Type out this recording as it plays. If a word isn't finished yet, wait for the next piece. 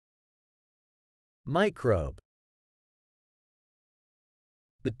Microbe.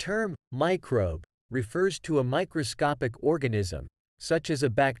 The term microbe refers to a microscopic organism, such as a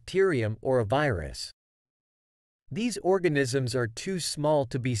bacterium or a virus. These organisms are too small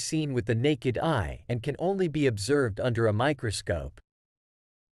to be seen with the naked eye and can only be observed under a microscope.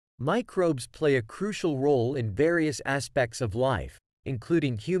 Microbes play a crucial role in various aspects of life,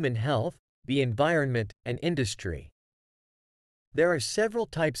 including human health, the environment, and industry. There are several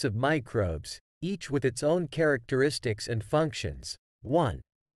types of microbes, each with its own characteristics and functions. 1.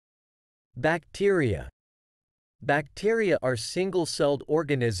 Bacteria. Bacteria are single-celled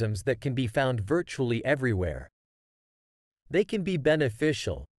organisms that can be found virtually everywhere. They can be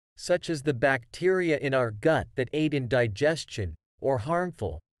beneficial, such as the bacteria in our gut that aid in digestion, or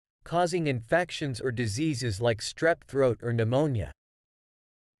harmful, causing infections or diseases like strep throat or pneumonia.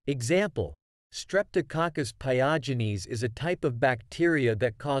 Example: Streptococcus pyogenes is a type of bacteria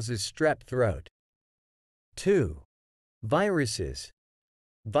that causes strep throat. 2. Viruses.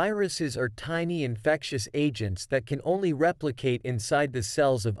 Viruses are tiny infectious agents that can only replicate inside the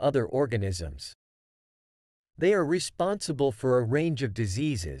cells of other organisms. They are responsible for a range of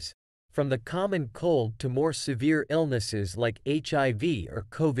diseases, from the common cold to more severe illnesses like HIV or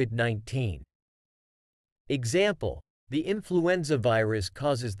COVID-19. Example: the influenza virus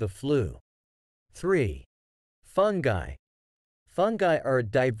causes the flu. 3. Fungi. Fungi are a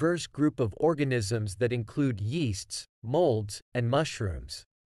diverse group of organisms that include yeasts, molds, and mushrooms.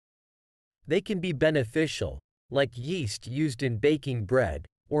 They can be beneficial, like yeast used in baking bread,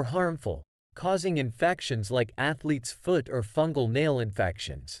 or harmful, causing infections like athlete's foot or fungal nail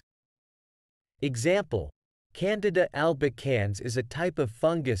infections. Example: Candida albicans is a type of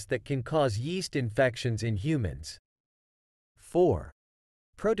fungus that can cause yeast infections in humans. 4.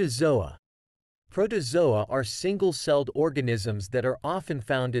 Protozoa. Protozoa are single-celled organisms that are often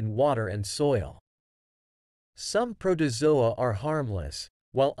found in water and soil. Some protozoa are harmless,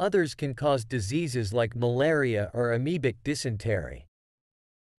 while others can cause diseases like malaria or amoebic dysentery.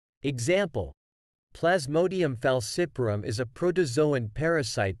 Example: Plasmodium falciparum is a protozoan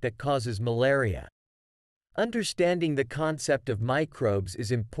parasite that causes malaria. Understanding the concept of microbes is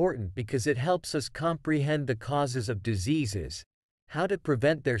important because it helps us comprehend the causes of diseases, how to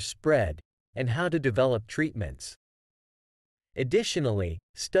prevent their spread, and how to develop treatments. Additionally,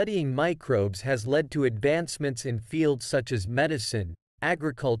 studying microbes has led to advancements in fields such as medicine,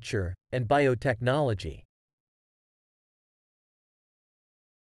 agriculture, and biotechnology.